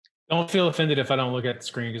Don't feel offended if I don't look at the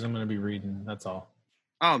screen because I'm going to be reading. That's all.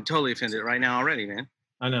 Oh, I'm totally offended right now already, man.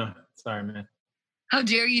 I know. Sorry, man. How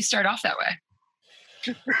dare you start off that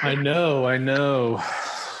way? I know.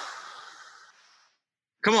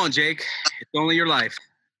 Come on, Jake. It's only your life.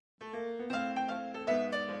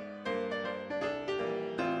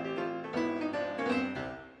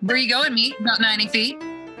 Where you going, meet? About 90 feet.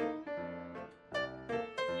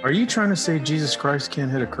 Are you trying to say Jesus Christ can't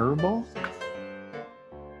hit a curveball?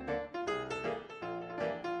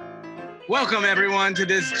 Welcome, everyone, to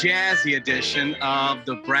this jazzy edition of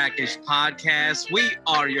the Brackish Podcast. We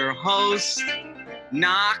are your hosts,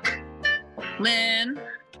 Knock, Lynn,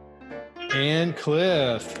 and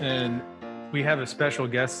Cliff. And we have a special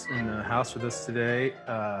guest in the house with us today.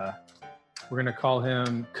 We're going to call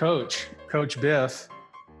him Coach Biff.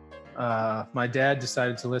 My dad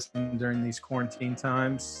decided to listen during these quarantine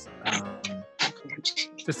times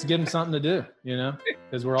just to give him something to do,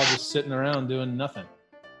 because we're all just sitting around doing nothing.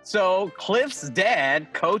 So Cliff's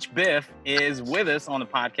dad, Coach Biff, is with us on the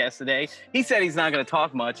podcast today. He said he's not going to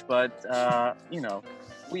talk much, but,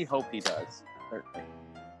 we hope he does, certainly,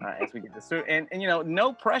 as we get this through. And,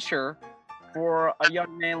 no pressure for a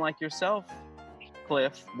young man like yourself,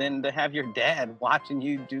 Cliff, than to have your dad watching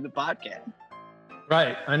you do the podcast.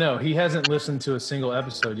 Right. I know. He hasn't listened to a single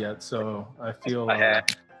episode yet, so I feel...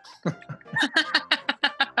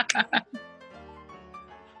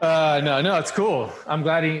 No, it's cool. I'm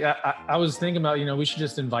glad I was thinking about, we should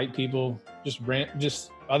just invite people,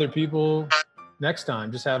 just other people next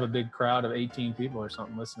time. Just have a big crowd of 18 people or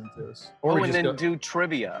something listening to us. Or and then do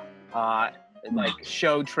trivia, like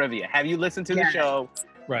show trivia. Have you listened to the show?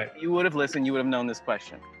 Right. You would have listened. You would have known this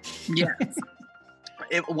question. Yes.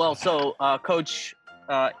 Coach,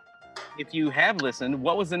 if you have listened,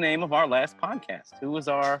 what was the name of our last podcast? Who was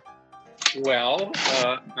our... Well,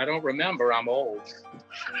 I don't remember. I'm old.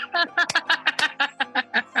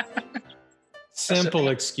 Simple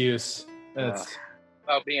excuse. That's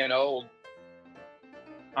about being old.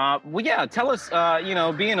 Tell us,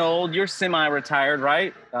 being old, you're semi-retired,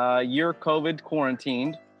 right? You're COVID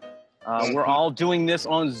quarantined. We're all doing this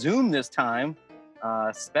on Zoom this time,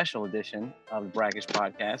 special edition of the Brackish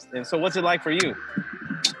Podcast. And so what's it like for you?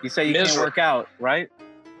 You say you can't work out, right?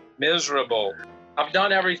 Miserable. I've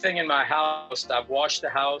done everything in my house. I've washed the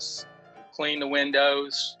house, cleaned the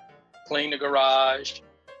windows, cleaned the garage,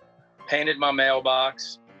 painted my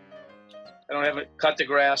mailbox. I don't have to cut the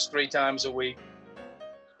grass 3 times a week.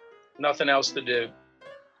 Nothing else to do.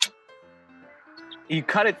 You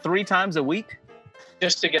cut it 3 times a week?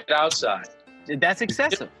 Just to get outside. That's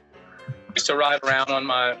excessive. Just to ride around on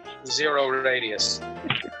my 0 radius.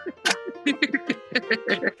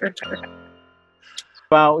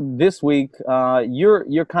 About this week,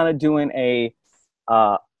 you're kind of doing a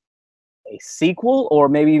sequel or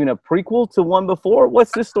maybe even a prequel to one before.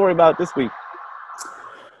 What's this story about this week?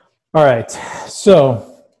 All right.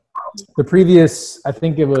 So the previous, I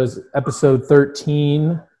think it was episode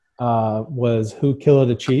 13, was Who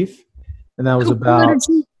Killed a Chief, and that was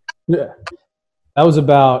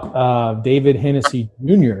about David Hennessy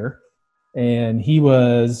Sr. And he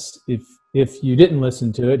was, if you didn't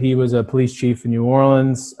listen to it, he was a police chief in New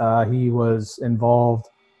Orleans. He was involved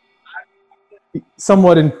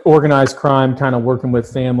somewhat in organized crime, kind of working with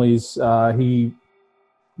families. He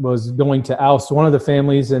was going to oust one of the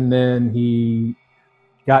families, and then he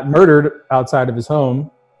got murdered outside of his home,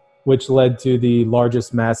 which led to the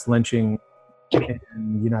largest mass lynching in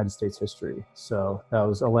United States history. So that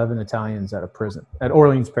was 11 Italians at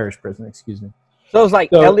Orleans Parish Prison, excuse me. So it was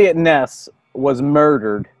like Elliot Ness was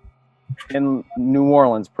murdered in New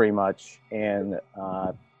Orleans, pretty much, and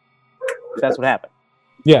that's what happened.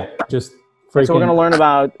 Yeah, just freaking. So we're gonna learn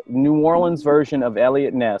about New Orleans version of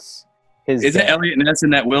Elliot Ness. Isn't Elliot Ness in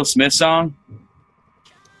that Will Smith song?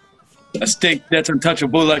 A stick that's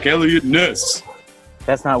untouchable like Elliot Ness.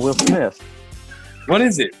 That's not Will Smith. What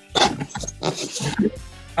is it?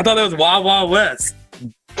 I thought that was Wild Wild West.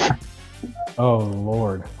 Oh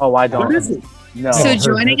Lord. Oh, I don't. What is it? No. So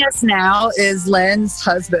joining us now is Lynn's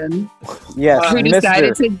husband. Yes, who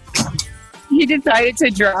decided to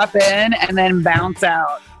drop in and then bounce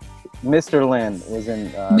out. Mr. Lynn was in.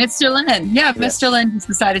 Mr. Lynn, yeah, Mr. Lynn just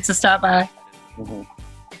decided to stop by. Mm-hmm.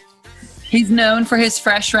 He's known for his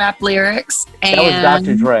fresh rap lyrics. And that was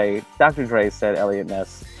Dr. Dre. Dr. Dre said Elliot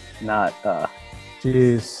Ness, not.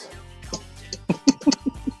 Jeez.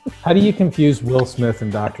 How do you confuse Will Smith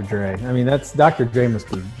and Dr. Dre? I mean, Dr. Dre must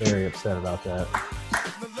be very upset about that.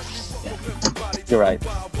 You're right.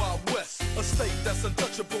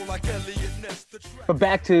 But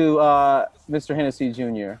back to Mr. Hennessy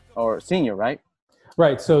Jr. or Senior, right?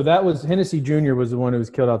 Right. So that was Hennessy Jr. was the one who was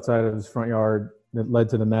killed outside of his front yard that led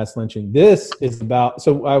to the mass lynching. This is about,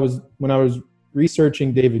 so when I was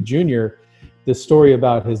researching David Jr., the story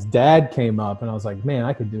about his dad came up, and I was like, man,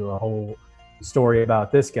 I could do a whole story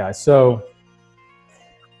about this guy. So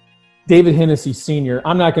David Hennessy Sr.,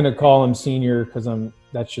 I'm not going to call him Senior because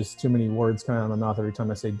that's just too many words coming out of my mouth every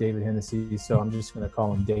time I say David Hennessy. So I'm just going to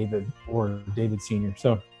call him David or David Sr.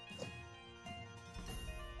 So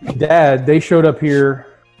Dad, they showed up here.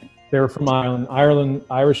 They were from Ireland,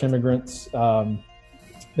 Irish immigrants.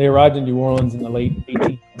 They arrived in New Orleans in the late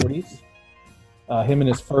 1840s. Him and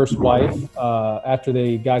his first wife, after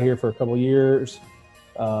they got here for a couple of years,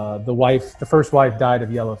 the first wife died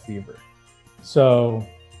of yellow fever. So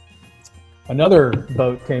another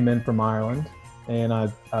boat came in from Ireland, and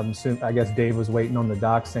I guess Dave was waiting on the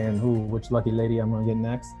dock saying, which lucky lady I'm going to get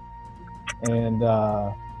next. And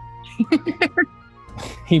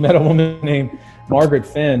he met a woman named Margaret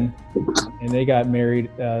Finn, and they got married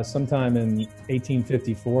sometime in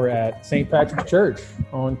 1854 at St. Patrick's Church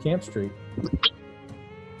on Camp Street.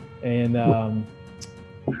 And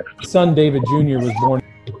son David Jr. was born.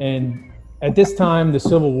 And at this time, the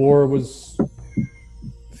Civil War was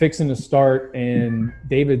fixing to start, and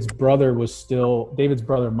David's brother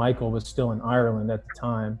Michael was still in Ireland at the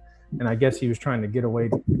time. And I guess he was trying to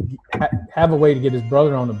have a way to get his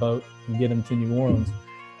brother on the boat and get him to New Orleans.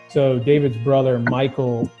 So David's brother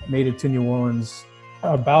Michael made it to New Orleans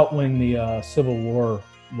about when the Civil War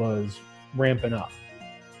was ramping up.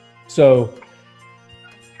 So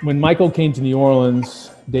when Michael came to New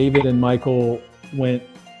Orleans, David and Michael went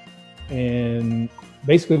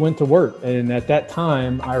to work. And at that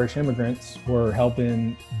time, Irish immigrants were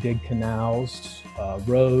helping dig canals,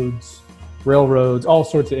 roads, railroads, all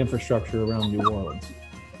sorts of infrastructure around New Orleans.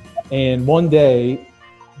 And one day,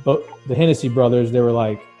 the Hennessy brothers, they were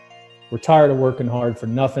like, we're tired of working hard for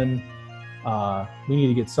nothing. We need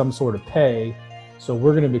to get some sort of pay, so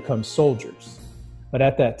we're going to become soldiers. But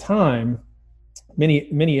at that time,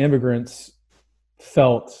 many immigrants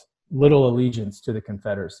felt little allegiance to the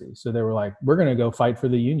Confederacy. So they were like, we're going to go fight for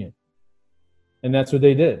the Union. And that's what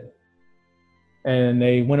they did. And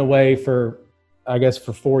they went away for 4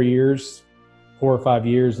 or 5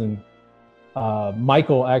 years. And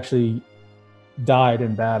Michael actually died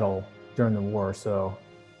in battle during the war. So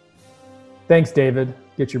thanks, David.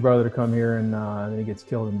 Get your brother to come here, and then he gets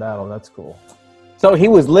killed in battle. That's cool. So he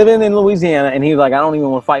was living in Louisiana, and he was like, I don't even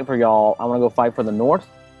want to fight for y'all. I want to go fight for the North.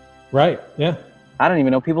 Right, yeah. I didn't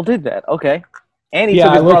even know people did that. Okay. And he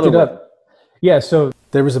took his brother with him. Yeah, so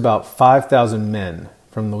there was about 5,000 men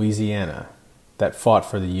from Louisiana that fought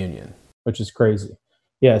for the Union, which is crazy.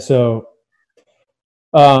 Yeah, so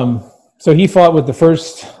he fought with the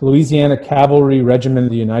 1st Louisiana Cavalry Regiment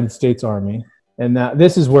of the United States Army. And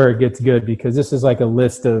this is where it gets good, because this is like a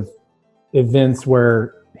list of events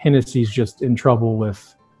where Hennessy's just in trouble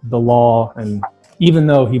with the law, and even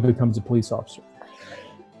though he becomes a police officer.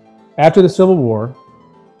 After the Civil War,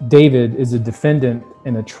 David is a defendant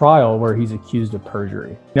in a trial where he's accused of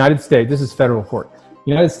perjury. United States, this is federal court.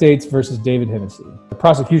 United States versus David Hennessy. The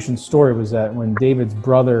prosecution's story was that when David's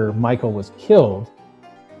brother Michael was killed,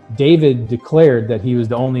 David declared that he was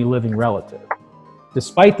the only living relative,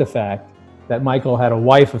 despite the fact that Michael had a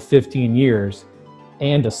wife of 15 years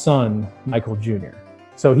and a son, Michael Jr.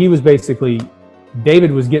 So he was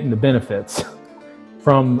David was getting the benefits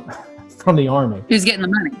from the army. He was getting the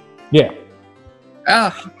money. Yeah.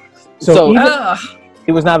 Oh. So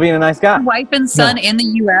he was not being a nice guy. Wife and son in the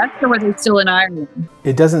U.S., or were they still in Ireland?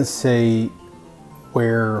 It doesn't say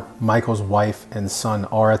where Michael's wife and son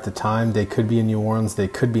are at the time. They could be in New Orleans. They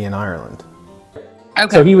could be in Ireland.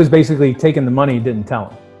 Okay. So he was basically taking the money, didn't tell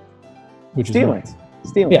him, which is nice.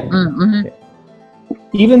 Stealing. Yeah. Mm-hmm. Yeah.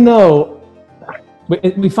 Even though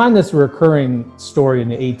we find this recurring story in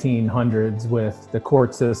the 1800s with the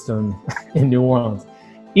court system in New Orleans.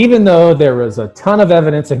 Even though there was a ton of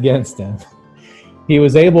evidence against him, he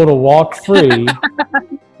was able to walk free.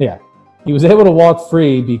 Yeah. He was able to walk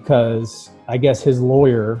free because I guess his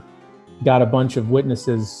lawyer got a bunch of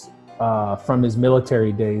witnesses from his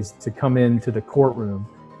military days to come into the courtroom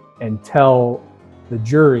and tell the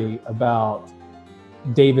jury about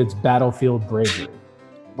David's battlefield bravery.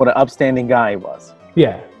 What an upstanding guy he was.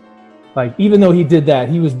 Yeah. Like, even though he did that,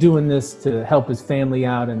 he was doing this to help his family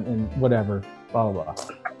out and whatever, blah, blah, blah.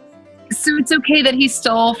 So it's okay that he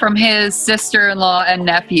stole from his sister-in-law and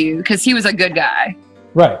nephew because he was a good guy.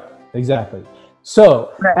 Right. Exactly.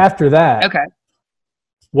 So after that,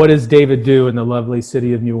 what does David do in the lovely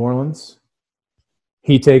city of New Orleans?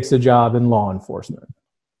 He takes a job in law enforcement,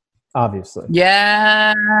 obviously.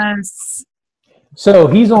 Yes. So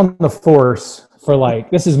he's on the force for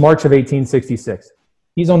this is March of 1866.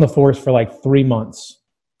 He's on the force for 3 months.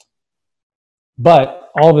 But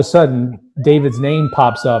all of a sudden, David's name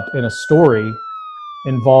pops up in a story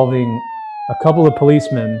involving a couple of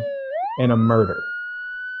policemen and a murder.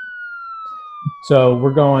 So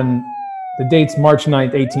the date's March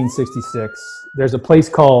 9th, 1866. There's a place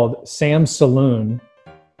called Sam's Saloon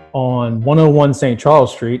on 101 St.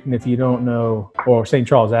 Charles Street. And if you don't know, or St.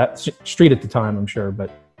 Charles Street at the time, I'm sure, but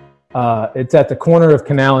it's at the corner of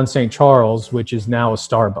Canal and St. Charles, which is now a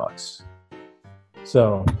Starbucks.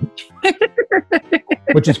 So,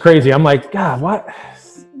 which is crazy. I'm like, God, what,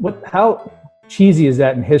 how cheesy is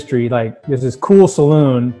that in history? There's this cool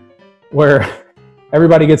saloon where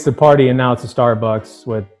everybody gets to party and now it's a Starbucks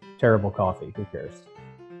with terrible coffee. Who cares?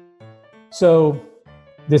 So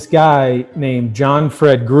this guy named John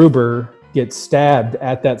Fred Gruber gets stabbed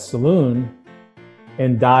at that saloon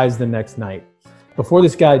and dies the next night. Before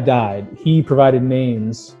this guy died, he provided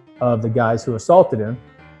names of the guys who assaulted him,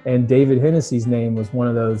 and David Hennessy's name was one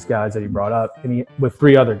of those guys that he brought up, and with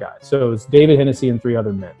 3 other guys. So it was David Hennessy and 3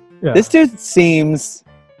 other men. Yeah. This dude seems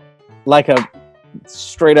like a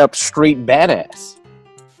straight up street badass.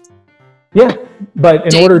 Yeah,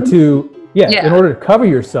 but in order to cover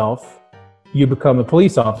yourself, you become a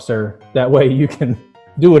police officer. That way you can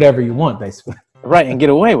do whatever you want, basically. Right, and get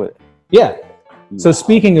away with it. Yeah. So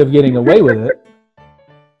speaking of getting away with it,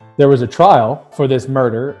 there was a trial for this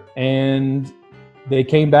murder, and they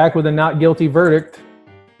came back with a not guilty verdict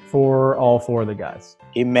for all 4 of the guys.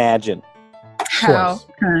 Imagine. How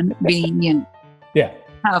convenient. Yeah.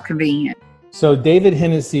 How convenient. So David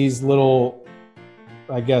Hennessy's little,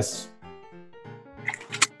 I guess,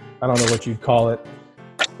 I don't know what you'd call it.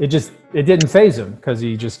 It didn't faze him because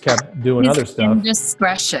he just kept doing other stuff.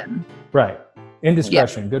 Indiscretion. Right.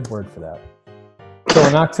 Indiscretion. Good word for that. So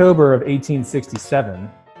in October of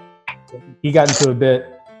 1867, he got into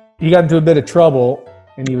a bit of trouble,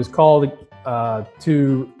 and he was called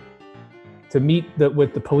to meet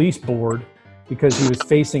with the police board because he was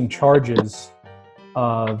facing charges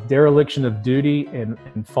of dereliction of duty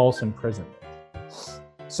and false imprisonment.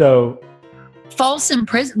 So false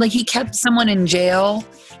imprisonment, like he kept someone in jail.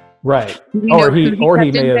 Right. Or he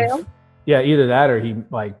may have, either that or he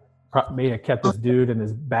may have kept this dude in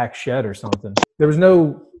his back shed or something. There was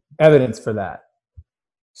no evidence for that.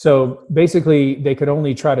 So basically they could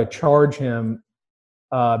only try to charge him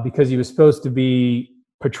because he was supposed to be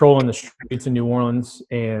patrolling the streets in New Orleans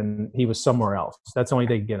and he was somewhere else. That's the only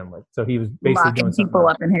thing they could get him with. So he was basically locking doing people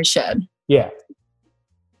up in his shed. Yeah.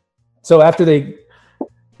 So after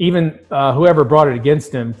whoever brought it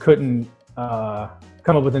against him couldn't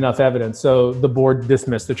come up with enough evidence, so the board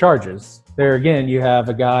dismissed the charges. There again, you have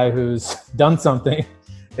a guy who's done something.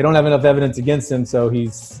 They don't have enough evidence against him, so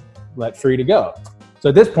he's let free to go. So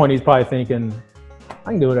at this point, he's probably thinking,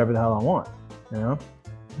 I can do whatever the hell I want, you know?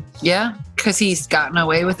 Yeah, because he's gotten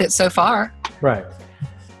away with it so far. Right.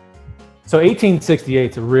 So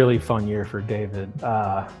 1868 is a really fun year for David.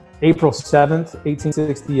 April 7th,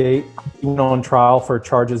 1868, he went on trial for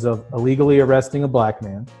charges of illegally arresting a black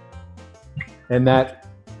man. And that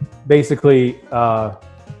basically, I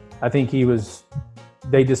think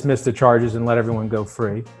they dismissed the charges and let everyone go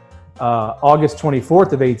free. August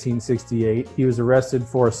 24th of 1868, he was arrested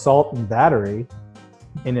for assault and battery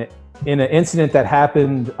in an incident that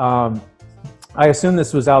happened. I assume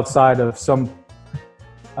this was outside of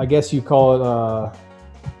I guess you call it,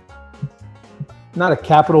 not a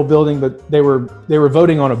Capitol building, but they were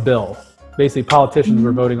voting on a bill. Basically, politicians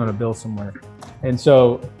were voting on a bill somewhere. And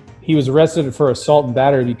so he was arrested for assault and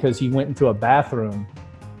battery because he went into a bathroom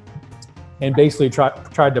and basically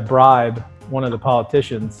tried to bribe one of the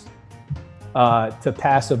politicians to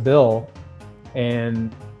pass a bill.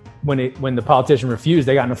 And when the politician refused,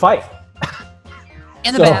 they got in a fight.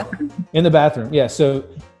 In the bathroom. In the bathroom, yeah. So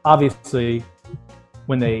obviously,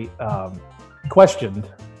 when they questioned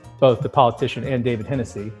both the politician and David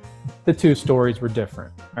Hennessy, the two stories were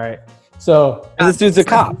different. All right. So this dude's a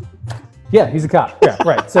cop. Yeah, he's a cop. Yeah,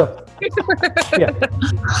 right. So yeah.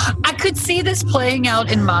 I could see this playing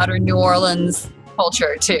out in modern New Orleans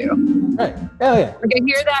culture too. Right. Oh yeah. Like I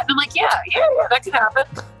hear that and I'm like, yeah, that could happen.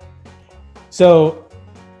 So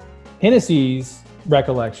Hennessy's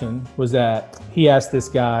recollection was that he asked this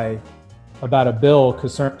guy about a bill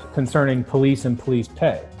concerning police and police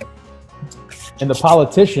pay. And the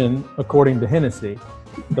politician, according to Hennessy,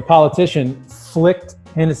 the politician flicked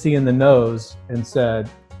Hennessy in the nose and said,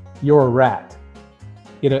 "You're a rat.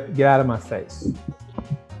 Get out of my face."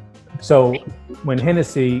 So when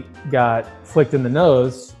Hennessy got flicked in the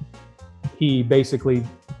nose, he basically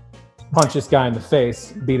punched this guy in the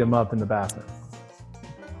face, beat him up in the bathroom.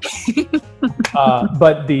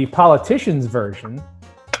 But the politician's version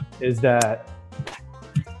is that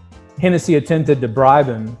Hennessy attempted to bribe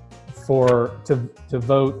him to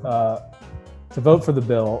vote for the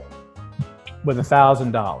bill with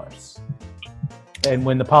 $1,000. And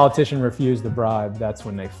when the politician refused the bribe, that's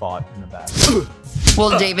when they fought in the battle.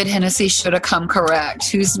 Well, David Hennessy should have come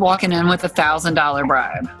correct. Who's walking in with $1,000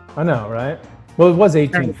 bribe? I know, right? Well, it was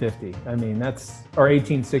 1850. I mean, or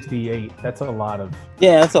 1868. That's a lot of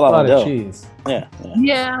that's a lot of cheese. Yeah.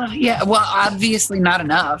 Well, obviously not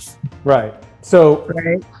enough. Right. So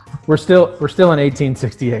we're still in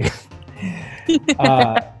 1868.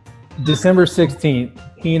 December 16th,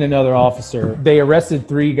 he and another officer, they arrested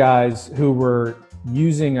 3 guys who were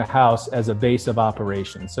using a house as a base of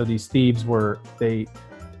operations. So these thieves they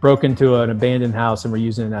broke into an abandoned house and were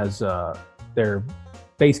using it as their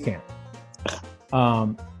base camp.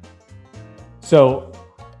 So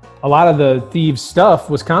a lot of the thieves' stuff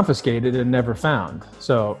was confiscated and never found.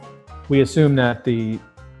 So we assume that the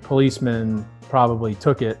policemen probably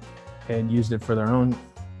took it and used it for their own,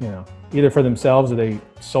 either for themselves or they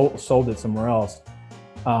sold it somewhere else.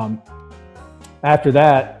 After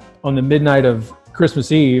that, on the midnight of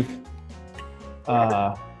Christmas Eve,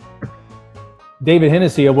 David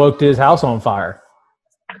Hennessy awoke to his house on fire.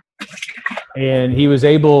 And he was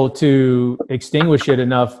able to extinguish it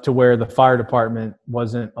enough to where the fire department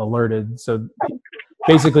wasn't alerted. So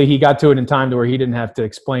basically he got to it in time to where he didn't have to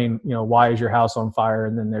explain, why is your house on fire?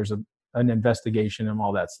 And then there's an investigation and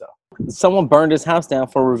all that stuff. Someone burned his house down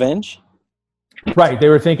for revenge? Right. They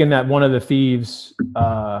were thinking that one of the thieves,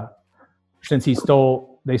 since they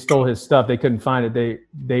stole his stuff, they couldn't find it.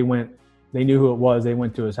 They knew who it was. They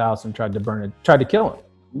went to his house and tried to kill him.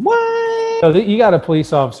 What? So you got a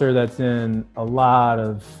police officer that's in a lot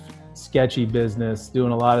of sketchy business,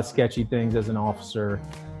 doing a lot of sketchy things as an officer.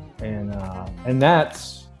 And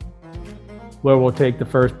that's where we'll take the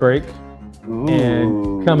first break. Ooh.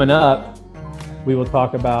 And coming up, we will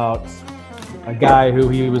talk about a guy who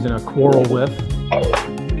he was in a quarrel with.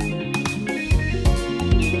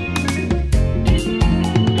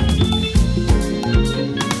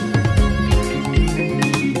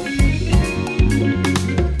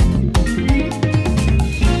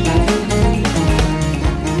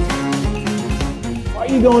 Why are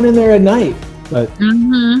you going in there at night? But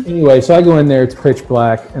anyway, so I go in there, it's pitch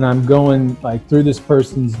black, and I'm going through this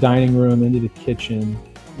person's dining room into the kitchen.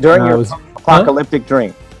 During your apocalyptic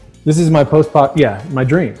dream. This is my my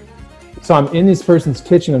dream. So I'm in this person's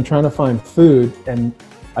kitchen, I'm trying to find food, and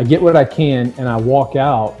I get what I can, and I walk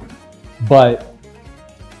out. But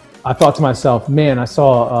I thought to myself, man, I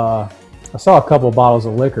saw a couple of bottles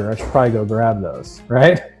of liquor. I should probably go grab those,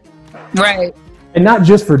 right? Right. And not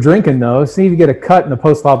just for drinking, though. So if you get a cut in the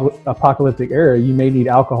post-apocalyptic era, you may need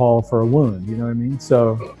alcohol for a wound. You know what I mean?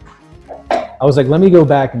 So I was like, let me go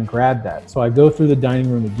back and grab that. So I go through the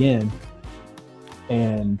dining room again,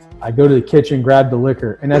 and I go to the kitchen, grab the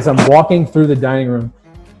liquor. And as I'm walking through the dining room,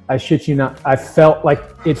 I shit you not, it felt like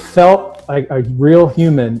a real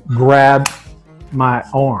human grabbed my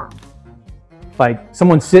arm. Like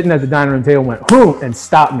someone sitting at the dining room table went, whoo, and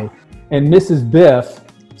stopped me. And Mrs. Biff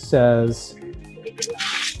says,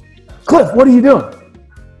 Cliff, what are you doing?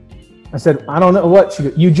 I said, I don't know what. She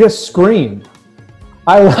goes, you just screamed.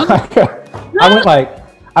 I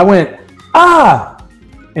went, ah!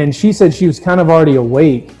 And she said she was kind of already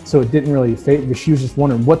awake, so it didn't really fade, but she was just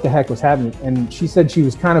wondering what the heck was happening. And she said she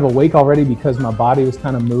was kind of awake already because my body was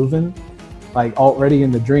kind of moving, already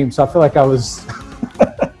in the dream. So I feel like I was...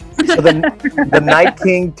 So the Night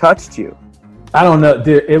King touched you. I don't know,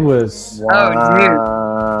 dude. It was.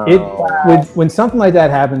 Wow. When something like that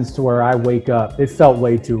happens to where I wake up, it felt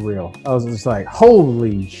way too real. I was just like,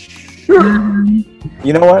 holy shit.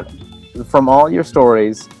 You know what? From all your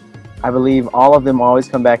stories, I believe all of them always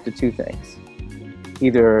come back to 2 things: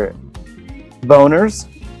 either boners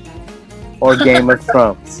or Game of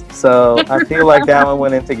Thrones. So I feel like that one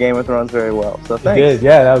went into Game of Thrones very well. So thanks. It did.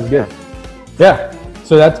 Yeah, that was good. Yeah.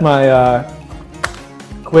 So that's my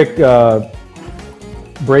quick.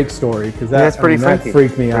 Break story, because that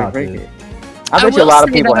freaked me out. Dude. I bet you a lot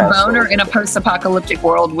of people have a boner in a post-apocalyptic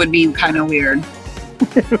world would be kind of weird.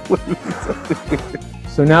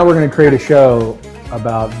 So now we're going to create a show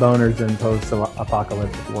about boners in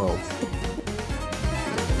post-apocalyptic worlds.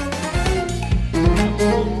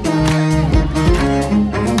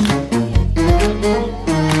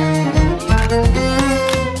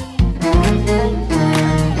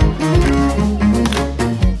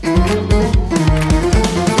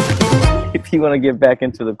 You want to get back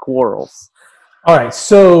into the quarrels. All right.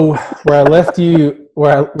 So where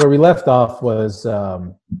we left off was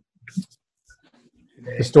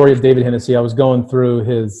the story of David Hennessy, I was going through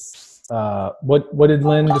his, what did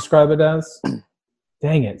Lynn describe it as?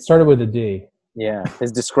 Dang it. Started with a D. Yeah,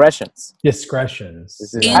 his discretions.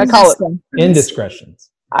 Discretions. I call it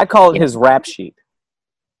indiscretions. I call it his rap sheet.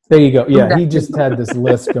 There you go. Yeah, he just had this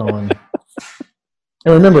list going.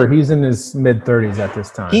 And remember, he's in his mid-30s at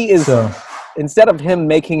this time. He is, instead of him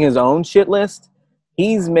making his own shit list,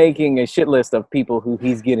 he's making a shit list of people who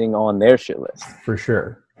he's getting on their shit list. For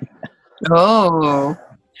sure. Oh.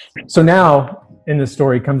 So now, in the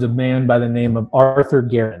story, comes a man by the name of Arthur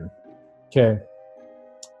Guerin. Okay.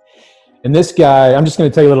 And this guy, I'm just going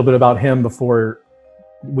to tell you a little bit about him before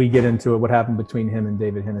we get into it, what happened between him and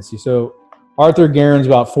David Hennessy. So Arthur Guerin's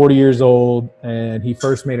about 40 years old, and he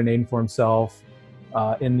first made a name for himself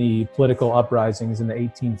in the political uprisings in the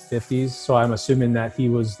 1850s. So I'm assuming that he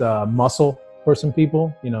was the muscle for some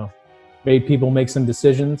people, made people make some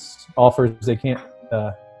decisions, offers they can't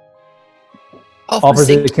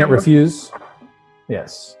refuse.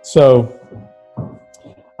 Yes. So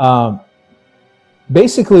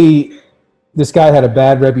basically, this guy had a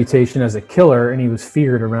bad reputation as a killer, and he was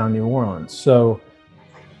feared around New Orleans. So,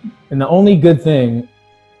 and the only good thing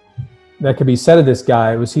that could be said of this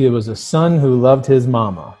guy was he was a son who loved his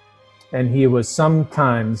mama, and he was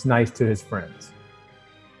sometimes nice to his friends.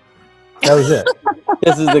 That was it.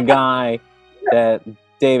 This is the guy that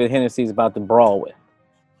David Hennessy is about to brawl with.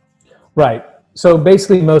 Right. So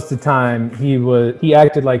basically, most of the time, he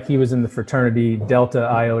acted like he was in the fraternity Delta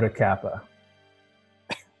Iota Kappa.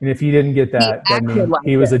 And if you didn't get that, that means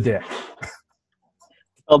he was a dick.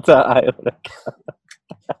 Delta Iota.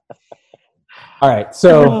 All right,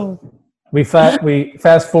 so we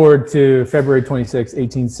fast forward to February 26,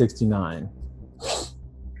 1869.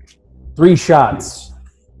 3 shots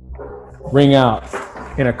ring out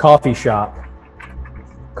in a coffee shop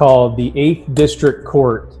called the 8th District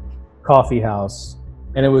Court Coffee House.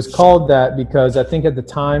 And it was called that because I think at the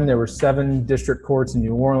time there were 7 district courts in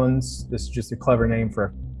New Orleans. This is just a clever name for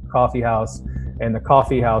a coffee house. And the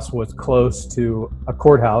coffee house was close to a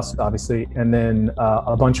courthouse, obviously, and then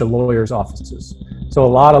a bunch of lawyers' offices. So a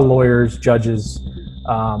lot of lawyers, judges,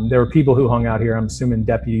 there were people who hung out here. I'm assuming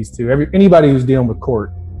deputies too. Anybody who's dealing with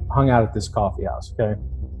court hung out at this coffee house, okay?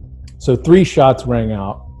 So 3 shots rang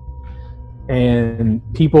out. And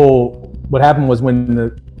what happened was when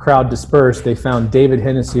the crowd dispersed, they found David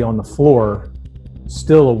Hennessy on the floor,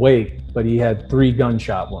 still awake, but he had 3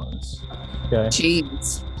 gunshot wounds. Okay.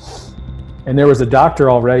 Jeez. And there was a doctor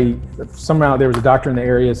already. Somehow there was a doctor in the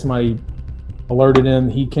area. Somebody alerted him.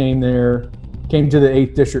 He came to the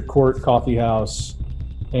 8th District Court Coffee House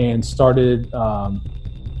and started to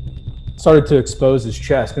expose his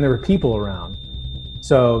chest. And there were people around.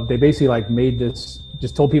 So they basically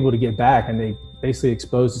just told people to get back, and they basically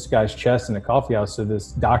exposed this guy's chest in the coffee house so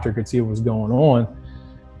this doctor could see what was going on.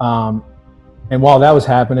 And while that was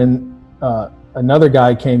happening, another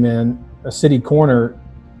guy came in, a city coroner,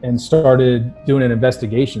 and started doing an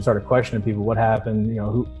investigation, started questioning people. What happened?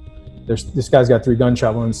 This guy's got 3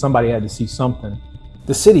 gunshot wounds. Somebody had to see something.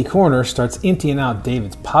 The city coroner starts emptying out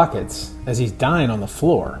David's pockets as he's dying on the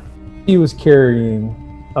floor. He was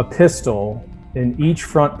carrying a pistol in each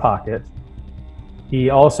front pocket. He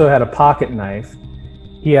also had a pocket knife.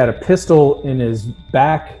 He had a pistol in his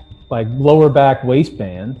back, like lower back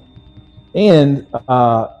waistband. And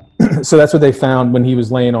so that's what they found when he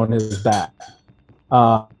was laying on his back.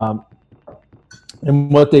 And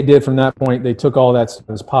what they did from that point, they took all that stuff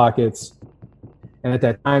in his pockets. And at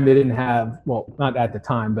that time, they didn't have, well, not at the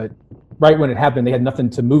time, but right when it happened, they had nothing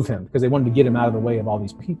to move him because they wanted to get him out of the way of all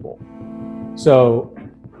these people. So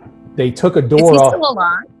they took a door off. Is he still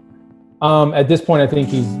alive? At this point, I think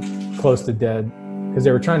he's close to dead because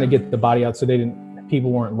they were trying to get the body out so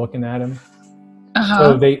people weren't looking at him.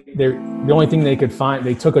 So the only thing they could find,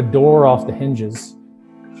 they took a door off the hinges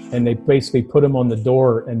and they basically put him on the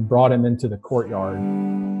door and brought him into the courtyard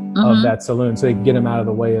of that saloon so they could get him out of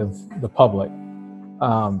the way of the public.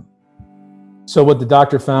 So what the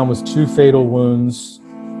doctor found was 2 fatal wounds,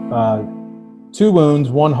 2 wounds,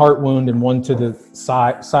 1 heart wound and 1 to the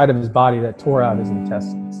side of his body that tore out his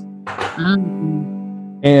intestines.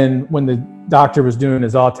 And when the doctor was doing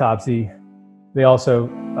his autopsy, they also,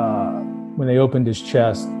 when they opened his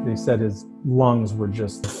chest, they said his lungs were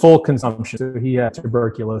just full consumption. So he had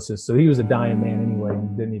tuberculosis. So he was a dying man anyway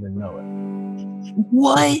and didn't even know it.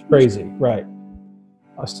 What? Crazy, right.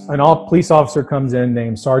 An police officer comes in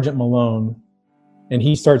named Sergeant Malone, and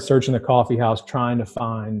he starts searching the coffee house trying to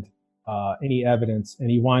find any evidence. And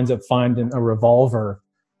he winds up finding a revolver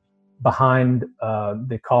behind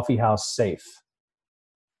the coffee house safe.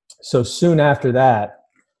 So soon after that,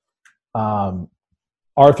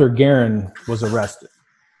 Arthur Guerin was arrested.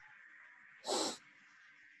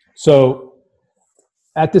 So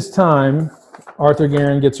at this time, Arthur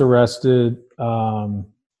Guerin gets arrested, and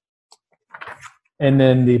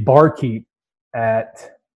then the barkeep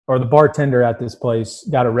the bartender at this place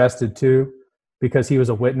got arrested too, because he was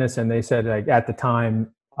a witness, and they said like at the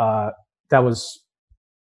time that was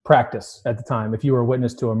practice at the time. If you were a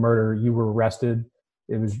witness to a murder, you were arrested.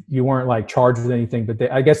 You weren't like charged with anything,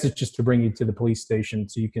 but I guess it's just to bring you to the police station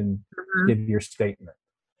so you can give your statement.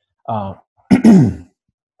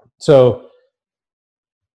 So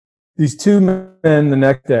these two men the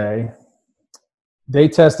next day, they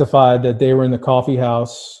testified that they were in the coffee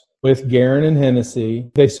house with Guerin and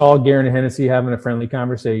Hennessy. They saw Guerin and Hennessy having a friendly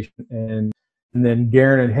conversation, and then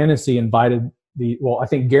Guerin and Hennessy invited I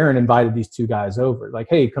think Guerin invited these two guys over, like,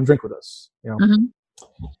 hey, come drink with us, you know. Mm-hmm.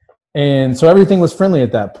 And so everything was friendly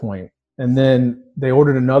at that point. And then they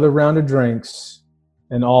ordered another round of drinks,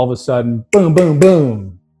 and all of a sudden, boom, boom,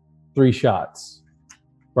 boom, 3 shots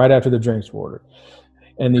right after the drinks were ordered.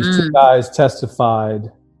 And these two guys testified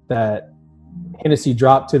that Hennessy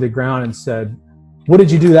dropped to the ground and said, "What did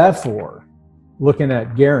you do that for?" looking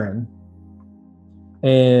at Guerin.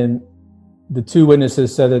 And the two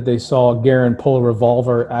witnesses said that they saw Guerin pull a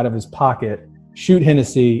revolver out of his pocket, shoot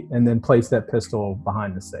Hennessy, and then place that pistol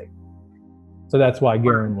behind the safe. So that's why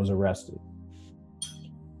Guerin was arrested.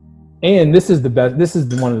 And this is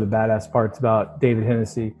one of the badass parts about David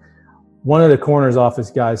Hennessy. One of the coroner's office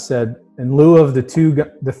guys said, in lieu of the two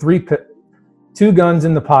guns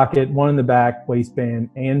in the pocket, one in the back waistband,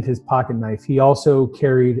 and his pocket knife, he also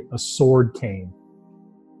carried a sword cane.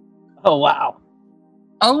 Oh, wow.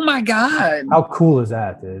 Oh, my God. How cool is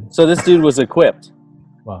that, dude? So this dude was equipped.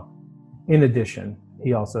 Well, in addition,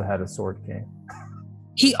 he also had a sword cane.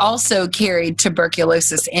 He also carried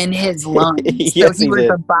tuberculosis in his lungs. Yes, so he was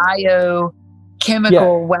did. a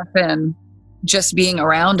biochemical weapon just being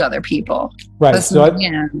around other people. Right. So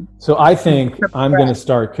I think I'm going to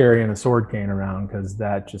start carrying a sword cane around because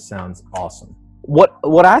that just sounds awesome.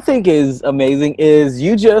 What I think is amazing is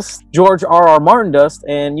you just George R.R. Martin dust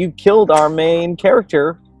and you killed our main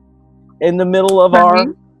character in the middle of our...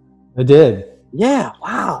 I did. Yeah,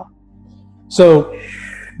 wow. So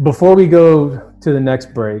before we go to the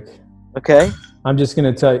next break, okay, I'm just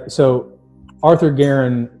going to tell you. So Arthur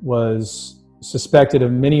Guerin was suspected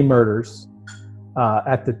of many murders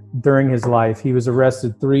during his life. He was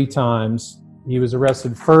arrested 3 times. He was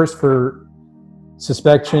arrested first for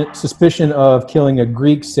suspicion of killing a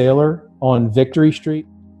Greek sailor on Victory Street.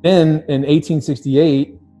 Then in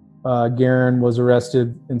 1868, Guerin was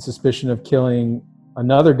arrested in suspicion of killing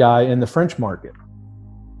another guy in the French Market.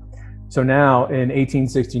 So now in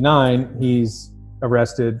 1869, he's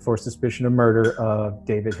arrested for suspicion of murder of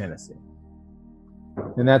David Hennessy.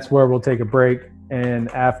 And that's where we'll take a break.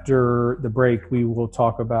 And after the break, we will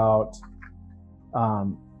talk about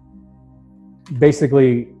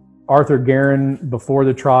basically Arthur Guerin before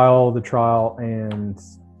the trial, and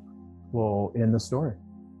we'll end the story.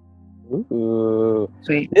 Ooh.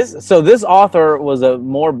 Sweet. This author was a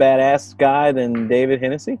more badass guy than David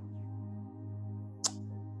Hennessy?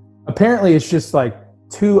 Apparently, it's just like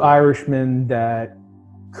 2 Irishmen that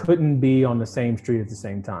couldn't be on the same street at the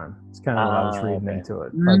same time. It's kind of what I was reading into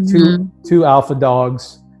it. Like two alpha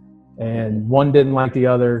dogs, and one didn't like the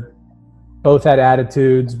other. Both had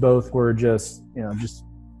attitudes. Both were just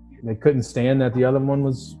they couldn't stand that the other one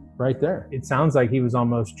was right there. It sounds like he was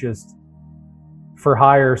almost just for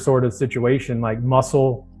hire sort of situation, like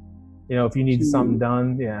muscle. If you need something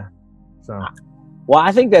done, yeah. So, well,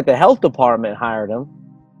 I think that the health department hired him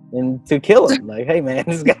and to kill him. Like, hey man,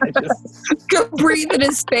 this guy just go breathe in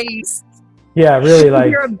his face. Yeah, really.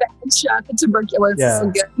 Like you're a bad shot at tuberculosis.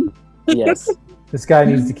 Yeah. Yes. This guy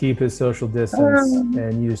needs to keep his social distance,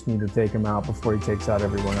 and you just need to take him out before he takes out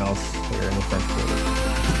everyone else here in the French Quarter.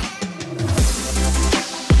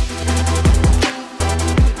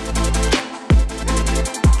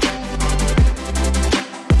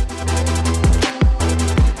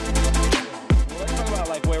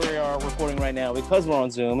 Now, because we're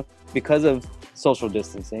on Zoom, because of social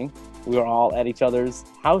distancing, we are all at each other's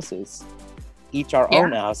houses, each our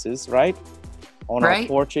own houses, right? On our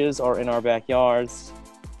porches or in our backyards.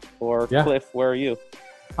 Or Cliff, where are you?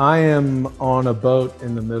 I am on a boat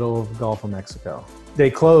in the middle of the Gulf of Mexico.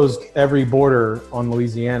 They closed every border on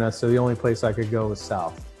Louisiana, so the only place I could go was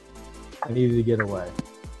south. I needed to get away.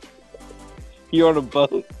 You're on a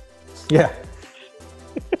boat? Yeah.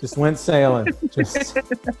 Just went sailing.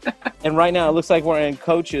 And right now, it looks like we're in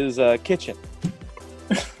Coach's kitchen.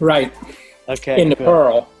 Right. Okay. In the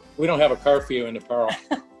Pearl. We don't have a curfew in the Pearl.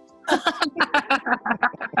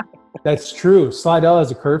 That's true. Slidell has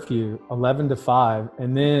a curfew, 11 to 5.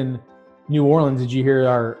 And then New Orleans, did you hear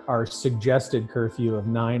our suggested curfew of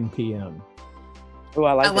 9 p.m.? Oh,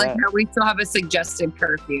 I I like that. how we still have a suggested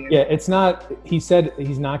curfew. Yeah, it's not, he said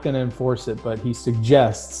he's not going to enforce it, but he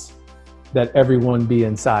suggests that everyone be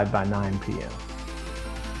inside by 9 p.m.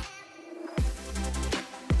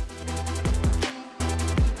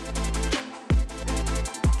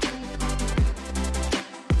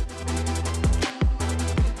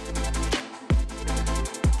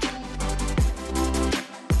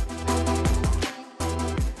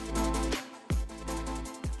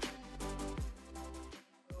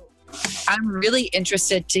 I'm really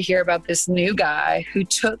interested to hear about this new guy who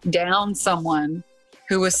took down someone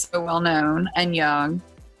who was so well known and young.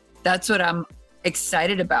 That's what I'm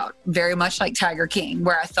excited about. Very much like Tiger King,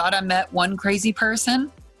 where I thought I met one crazy person,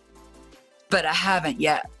 but I haven't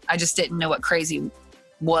yet. I just didn't know what crazy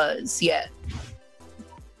was yet.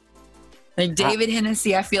 Like David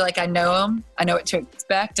Hennessy, I feel like I know him. I know what to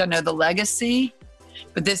expect. I know the legacy.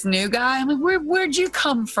 But this new guy, I'm like, where'd you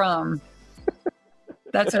come from?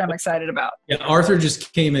 That's what I'm excited about. Yeah, Arthur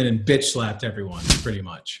just came in and bitch slapped everyone, pretty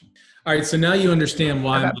much. All right, so now you understand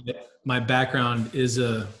why my background is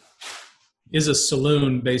a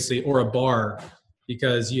saloon, basically, or a bar,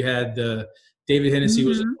 because you had David Hennessy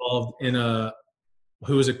was involved in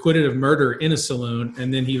who was acquitted of murder in a saloon,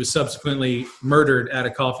 and then he was subsequently murdered at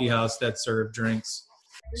a coffee house that served drinks.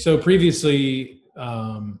 So previously,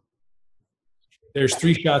 there's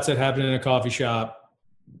 3 shots that happened in a coffee shop.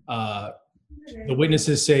 The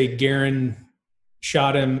witnesses say Guerin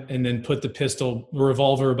shot him and then put the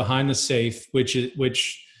revolver behind the safe,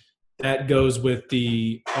 which that goes with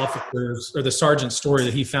the officer's or the sergeant's story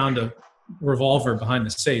that he found a revolver behind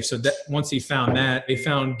the safe. So that once he found that, they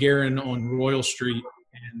found Guerin on Royal Street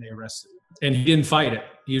and they arrested him. And he didn't fight it.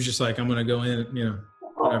 He was just like, I'm going to go in,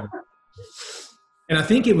 whatever. And I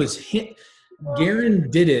think it was him.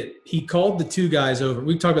 Guerin did it. He called the 2 guys over.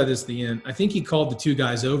 We talked about this at the end. I think he called the 2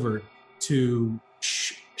 guys over to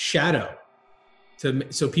shadow,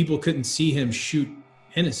 so people couldn't see him shoot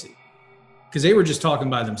Hennessy, because they were just talking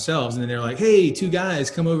by themselves, and then they're like, hey, 2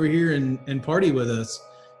 guys, come over here and party with us.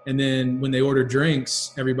 And then when they order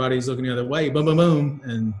drinks, everybody's looking the other way, boom, boom, boom,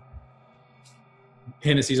 and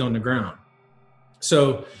Hennessy's on the ground.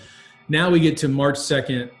 So now we get to March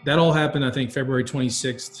 2nd. That all happened, I think, February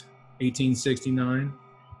 26th, 1869.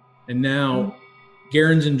 And now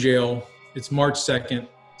Guerin's in jail. It's March 2nd.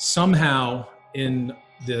 Somehow in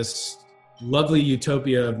this lovely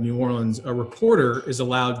utopia of New Orleans, a reporter is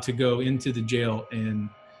allowed to go into the jail and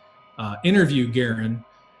interview Guerin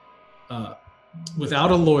without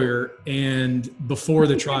a lawyer and before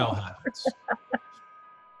the trial happens.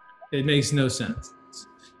 It makes no sense.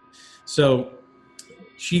 So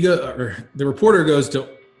the reporter goes to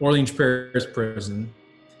Orleans Parish Prison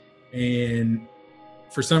and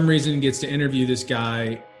for some reason gets to interview this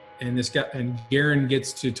guy. And Guerin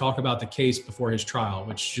gets to talk about the case before his trial,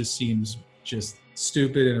 which just seems just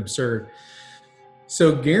stupid and absurd.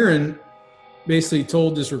 So Guerin basically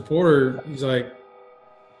told this reporter, he's like,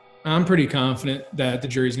 I'm pretty confident that the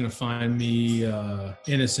jury's going to find me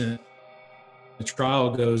innocent. The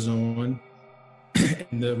trial goes on.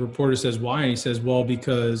 And the reporter says, why? And he says, well,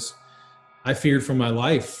 because I feared for my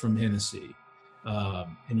life from Hennessy.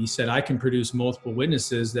 And he said, I can produce multiple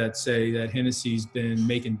witnesses that say that Hennessy's been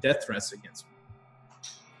making death threats against me.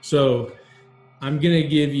 So I'm going to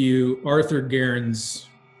give you Arthur Guerin's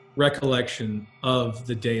recollection of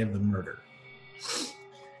the day of the murder.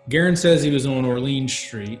 Guerin says he was on Orleans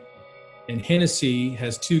Street, and Hennessy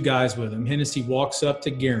has 2 guys with him. Hennessy walks up to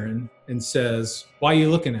Guerin and says, why are you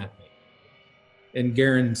looking at me? And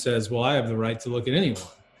Guerin says, well, I have the right to look at anyone.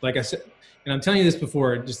 Like I said, and I'm telling you this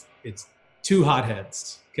before, it's 2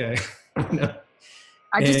 hotheads, okay?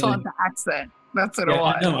 I just want the accent. That's what it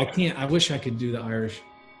was. No, I can't. I wish I could do the Irish.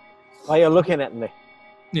 Why are you looking at me?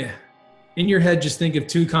 Yeah. In your head, just think of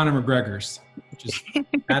 2 Conor McGregors, just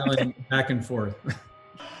battling back and forth.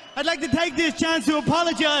 I'd like to take this chance to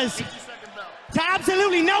apologize to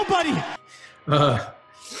absolutely nobody.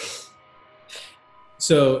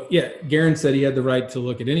 So, yeah, Guerin said he had the right to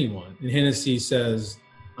look at anyone. And Hennessy says,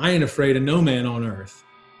 I ain't afraid of no man on earth.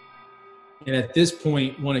 And at this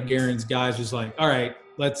point, one of Guerin's guys was like, all right,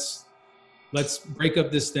 let's break up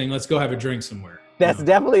this thing. Let's go have a drink somewhere. That's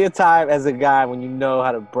definitely a time as a guy when you know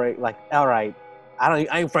how to break, like, all right, I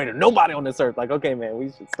ain't afraid of nobody on this earth. Like, okay, man,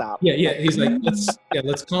 we should stop. Yeah. He's like,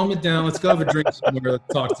 let's calm it down. Let's go have a drink somewhere.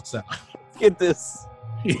 Let's talk this out. Let's get this.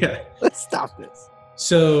 Yeah. Let's stop this.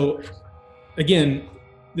 So, again,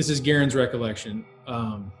 this is Guerin's recollection.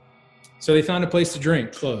 So they found a place to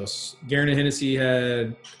drink close. Guerin and Hennessy had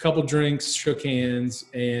a couple drinks, shook hands,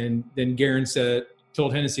 and then Guerin said,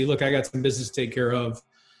 told Hennessy, look, I got some business to take care of.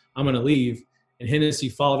 I'm going to leave. And Hennessy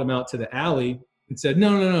followed him out to the alley and said,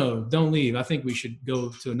 no, don't leave. I think we should go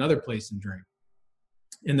to another place and drink.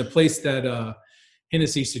 And the place that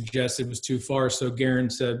Hennessy suggested was too far. So Guerin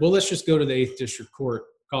said, well, let's just go to the 8th District Court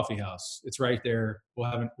Coffee House. It's right there.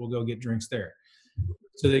 We'll go get drinks there.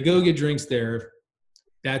 So they go get drinks there.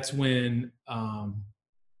 That's when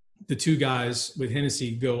the two guys with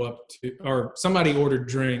Hennessy go up to, or somebody ordered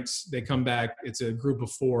drinks. They come back. It's a group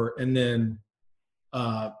of 4. And then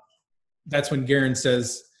that's when Guerin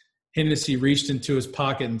says, Hennessy reached into his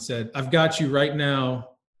pocket and said, I've got you right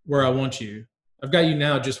now where I want you. I've got you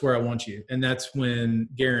now just where I want you. And that's when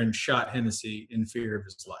Guerin shot Hennessy in fear of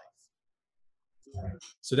his life.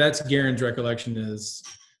 So that's Guerin's recollection is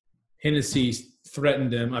Hennessy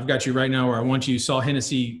threatened him. I've got you right now where I want you. Saw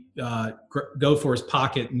Hennessy go for his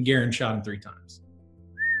pocket, and Guerin shot him 3 times.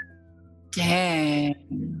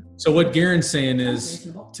 Dang. So what Guerin's saying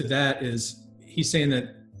is to that is he's saying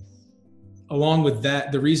that along with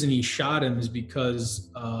that, the reason he shot him is because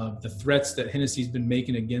of the threats that Hennessy's been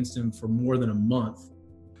making against him for more than a month.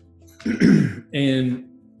 And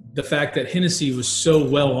the fact that Hennessy was so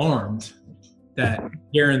well armed that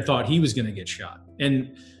Guerin thought he was going to get shot.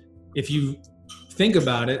 And if you think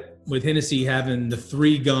about it, with Hennessy having the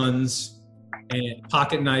 3 guns and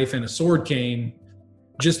pocket knife and a sword cane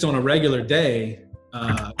just on a regular day,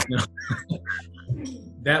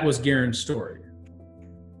 that was Guerin's story.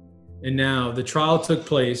 And now the trial took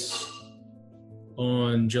place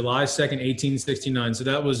on July 2nd, 1869. So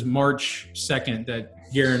that was March 2nd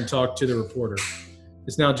that Guerin talked to the reporter.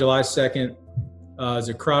 It's now July 2nd. It's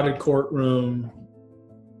a crowded courtroom.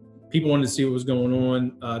 People wanted to see what was going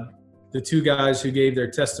on. The 2 guys who gave their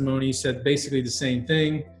testimony said basically the same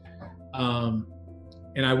thing.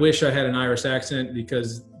 And I wish I had an Irish accent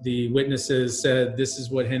because the witnesses said, this is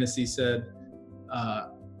what Hennessy said.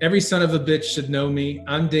 Every son of a bitch should know me.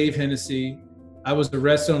 I'm Dave Hennessy. I was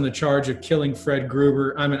arrested on the charge of killing Fred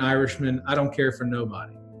Gruber. I'm an Irishman. I don't care for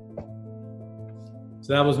nobody.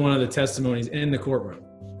 So that was one of the testimonies in the courtroom.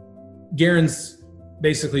 Guerin's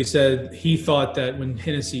basically said he thought that when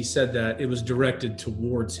Hennessy said that, it was directed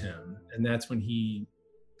towards him. And that's when he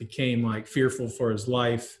became like fearful for his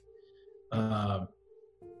life. But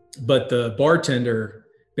the bartender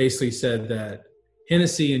basically said that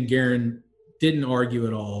Hennessy and Guerin didn't argue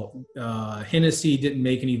at all. Hennessy didn't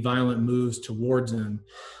make any violent moves towards him,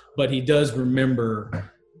 but he does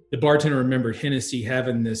remember, the bartender remembered Hennessy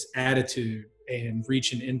having this attitude and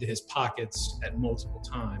reaching into his pockets at multiple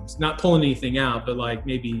times. Not pulling anything out, but like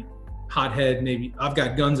maybe hot head, maybe I've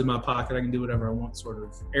got guns in my pocket, I can do whatever I want sort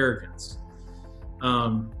of arrogance.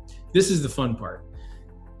 This is the fun part.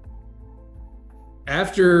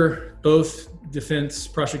 After both defense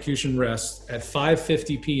prosecution rests at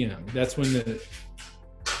 5:50 p.m., that's when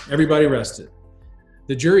everybody rested.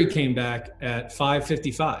 The jury came back at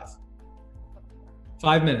 5:55,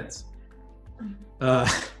 5 minutes.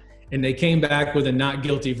 And they came back with a not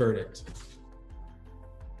guilty verdict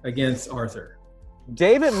against Arthur.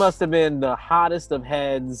 David must have been the hottest of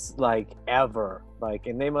heads like ever. Like,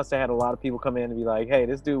 and they must have had a lot of people come in and be like, hey,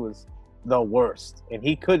 this dude was the worst and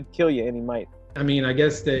he could kill you and he might. I mean, I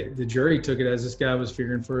guess the jury took it as this guy was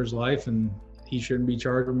fearing for his life and he shouldn't be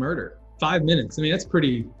charged with murder. 5 minutes. I mean, it's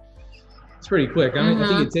pretty quick. I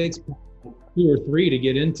think it takes 2 or 3 to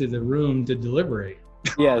get into the room to deliberate.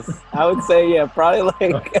 Yes, I would say, yeah, probably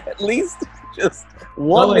like at least just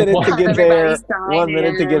 1 minute to get there, 1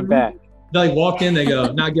 minute to get back. They like walk in, they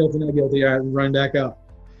go, not guilty, not guilty. All right, run back out.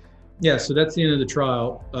 Yeah, so that's the end of the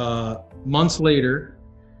trial. Months later,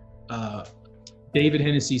 David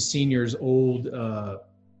Hennessy Sr.'s old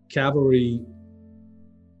cavalry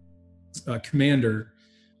commander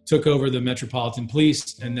took over the Metropolitan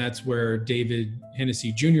Police, and that's where David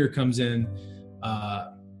Hennessy Jr. comes in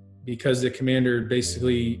because the commander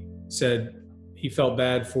basically said he felt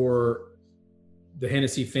bad for the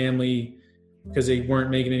Hennessy family because they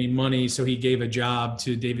weren't making any money, so he gave a job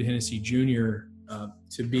to David Hennessy Jr.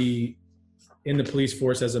 To be in the police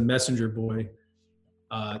force as a messenger boy.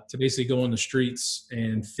 To basically go on the streets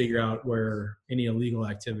and figure out where any illegal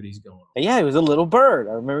activity is going on. Yeah, he was a little bird.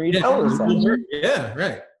 I remember you told us that. Yeah,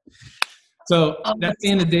 right. So that's the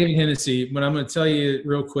end of David Hennessy, but I'm going to tell you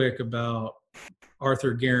real quick about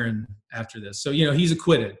Arthur Guerin after this. So, he's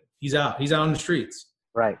acquitted. He's out. He's out on the streets.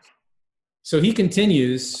 Right. So he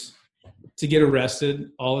continues to get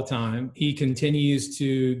arrested all the time. He continues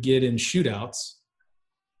to get in shootouts.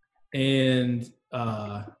 And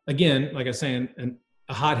again, like I was saying,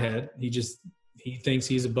 a hothead. He thinks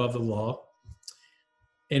he's above the law.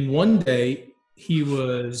 And one day he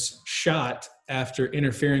was shot after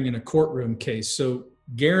interfering in a courtroom case. So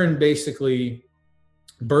Guerin basically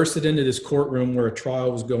bursted into this courtroom where a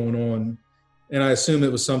trial was going on. And I assume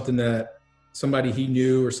it was something that somebody he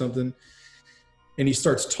knew or something. And he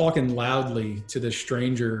starts talking loudly to this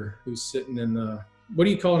stranger who's sitting in the, what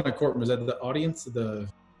do you call it in a courtroom? Is that the audience?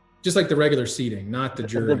 Just like the regular seating, not the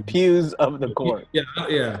jury. The pews of the court. Yeah,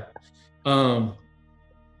 yeah. The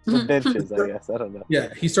benches, I guess. I don't know.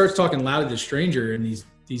 Yeah, he starts talking loud to the stranger, and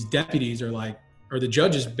these deputies are like, or the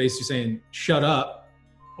judge is basically saying, shut up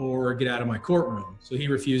or get out of my courtroom. So he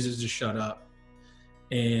refuses to shut up,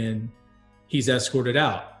 and he's escorted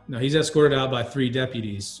out. Now, he's escorted out by 3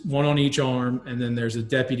 deputies, 1 on each arm, and then there's a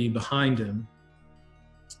deputy behind him.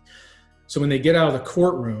 So when they get out of the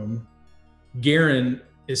courtroom, Guerin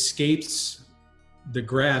escapes the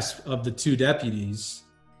grasp of the 2 deputies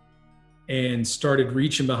and started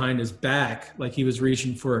reaching behind his back like he was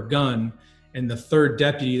reaching for a gun. And the 3rd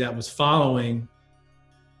deputy that was following,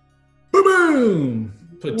 boom,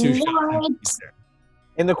 put 2 shots there.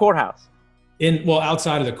 In the courthouse?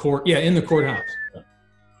 Outside of the court. Yeah, in the courthouse.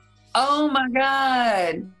 Oh my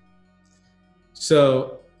God.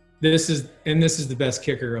 So this is the best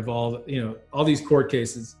kicker of all these court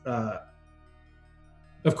cases.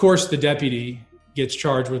 Of course, the deputy gets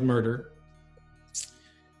charged with murder.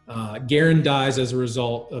 Guerin dies as a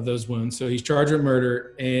result of those wounds. So he's charged with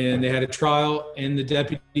murder, and they had a trial, and the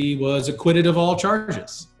deputy was acquitted of all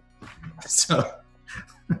charges. So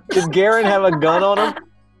did Guerin have a gun on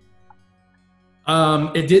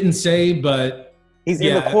him? It didn't say, but he's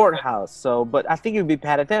in the courthouse. But I think he would be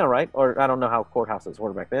patted down, right? Or I don't know how courthouses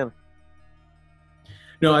were back then.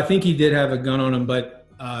 No, I think he did have a gun on him, but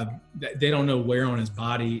they don't know where on his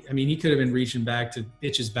body. I mean, he could have been reaching back to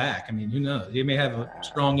itch his back. I mean, who knows? He may have a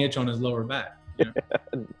strong itch on his lower back. You know?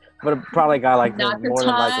 But probably a guy like not him, the more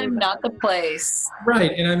time, than likely. not the place.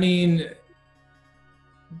 Right. And I mean,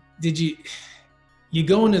 you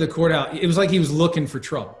go into the courthouse, it was like he was looking for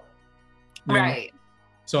trouble. You know? Right.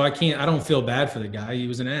 So I don't feel bad for the guy. He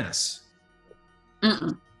was an ass.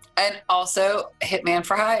 Mm-mm. And also hitman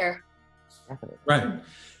for hire. Right.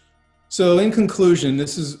 So in conclusion,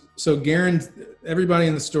 Guerin, everybody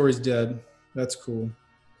in the story's dead. That's cool.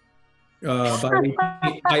 By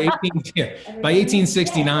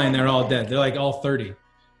 1869, they're all dead. They're like all 30.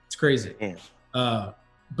 It's crazy.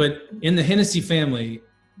 But in the Hennessy family,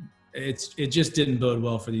 it just didn't bode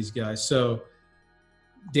well for these guys. So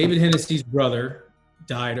David Hennessy's brother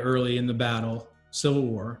died early in the battle, Civil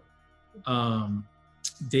War.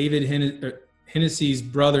 David Hennessy's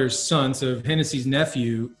brother's son, so Hennessy's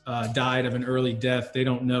nephew, died of an early death. They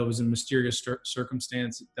don't know. It was a mysterious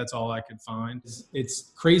circumstance. That's all I could find.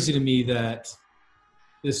 It's crazy to me that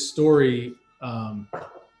this story,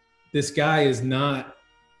 this guy is not,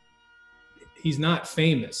 he's not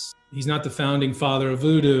famous. He's not the founding father of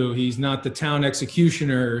voodoo. He's not the town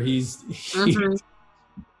executioner. He's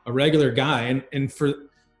a regular guy. And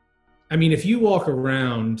if you walk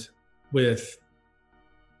around with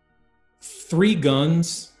 3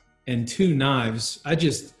 guns and 2 knives, I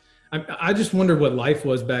just wonder what life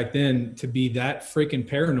was back then to be that freaking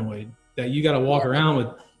paranoid that you got to walk around with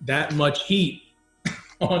that much heat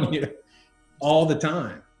on you all the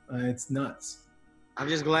time. It's nuts. I'm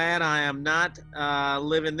just glad I am not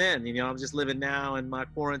living then. I'm just living now in my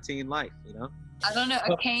quarantine life. I don't know.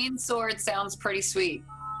 A cane sword sounds pretty sweet.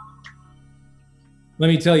 Let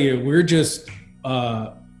me tell you, we're just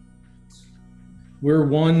we're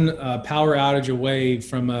one power outage away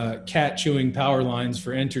from cat chewing power lines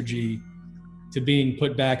for Entergy to being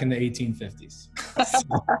put back in the 1850s.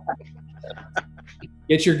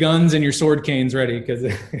 Get your guns and your sword canes ready, because.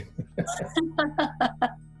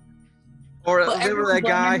 Or remember that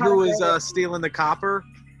guy who was stealing the copper,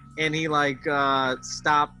 and he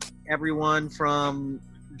stopped everyone from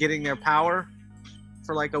getting their power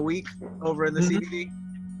for like a week over in the CBD?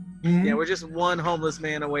 Mm-hmm. Yeah, we're just one homeless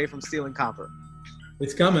man away from stealing copper.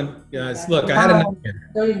 It's coming, guys. Look, I had a nightmare.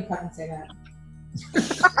 Don't even fucking say that.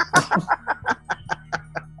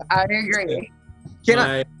 I agree.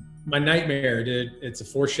 My nightmare, dude. It's a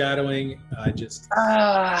foreshadowing. I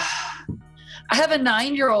have a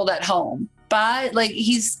 9-year-old at home.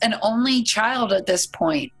 He's an only child at this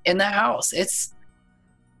point in the house. It's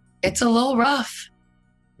a little rough.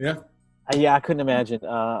 Yeah. Yeah, I couldn't imagine.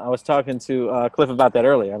 I was talking to Cliff about that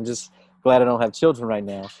earlier. I'm just glad I don't have children right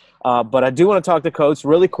now. But I do want to talk to Coach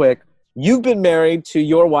really quick. You've been married to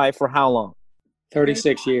your wife for how long?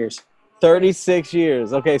 36 years. 36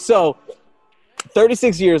 years. Okay, so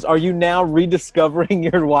 36 years. Are you now rediscovering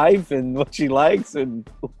your wife and what she likes? And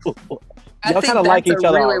y'all kind of like each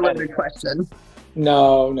other already. Question.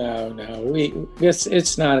 No.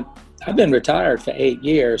 It's not I've been retired for 8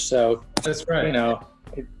 years, so That's right. you know,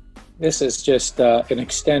 this is just an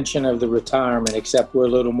extension of the retirement, except we're a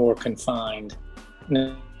little more confined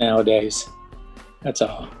nowadays. That's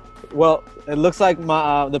all. Well, it looks like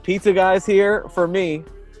my the pizza guy's here for me,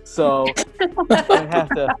 so I have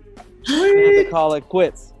to call it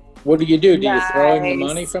quits. What do? Do you throw him the Nice.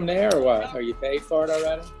 money from there, or what? Are you paid for it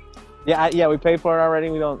already? Yeah, we paid for it already.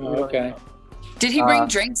 We don't. Okay. Did he bring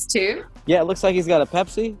drinks too? Yeah, it looks like he's got a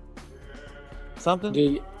Pepsi. Something.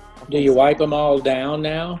 Do you wipe them all down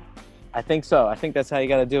now? I think so. I think that's how you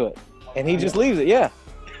got to do it. And he just leaves it. Yeah.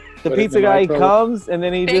 The Put it in pizza the guy, he microwave. comes and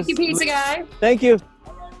then he Thank just. you, pizza guy. Thank you.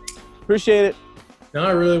 Appreciate it. Now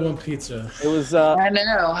I really want pizza. It was. I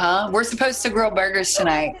know, huh? We're supposed to grill burgers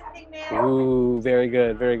tonight. Ooh, very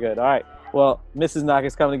good, very good. All right. Well, Mrs. Knock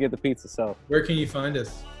is coming to get the pizza, so. Where can you find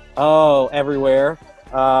us? Oh, everywhere.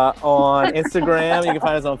 On Instagram, you can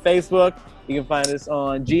find us on Facebook. You can find us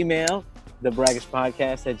on Gmail,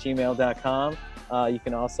 thebraggishpodcast@gmail.com. You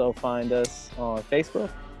can also find us on Facebook.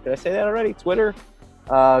 Did I say that already? Twitter,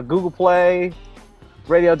 Google Play,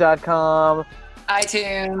 radio.com,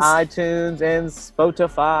 iTunes, and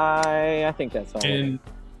Spotify. I think that's all. And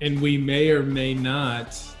we may or may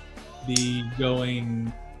not be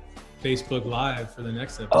going Facebook Live for the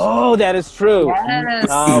next episode. Oh, that is true. Yes.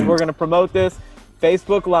 We're going to promote this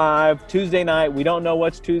Facebook Live Tuesday night. We don't know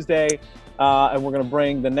what's Tuesday. And we're going to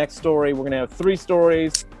bring the next story. We're going to have 3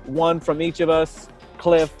 stories, one from each of us.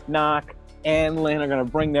 Cliff, Knock, and Lynn are going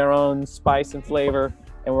to bring their own spice and flavor.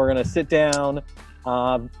 And we're going to sit down,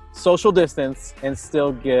 social distance, and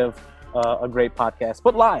still give a great podcast.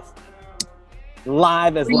 But live.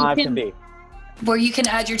 Live as Where you live can- can be. Where you can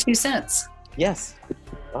add your 2 cents. Yes.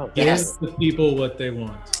 Oh, Give Yes. the people what they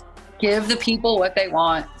want. Give the people what they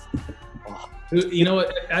want. You know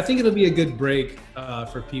what? I think it'll be a good break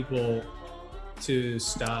for people to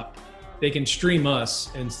stop. They can stream us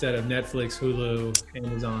instead of Netflix, Hulu,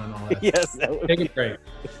 Amazon, all that. Yes. That would Take a break.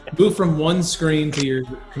 Move from one screen to your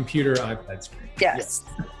computer, iPad screen. Yes.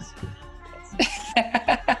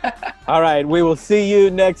 All right. We will see you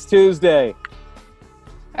next Tuesday.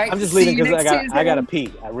 All right, I'm just see leaving you because next I got to Tuesday.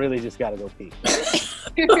 pee. I really just got to go pee.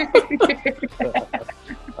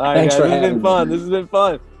 All right, Thanks guys. for This has been having fun. me. This has been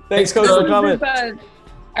fun. Thanks, Thanks, Coach, for Coach. coming. Fun.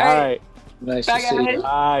 All right. Nice Bye, to see you. guys.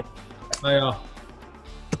 Bye. Bye, y'all.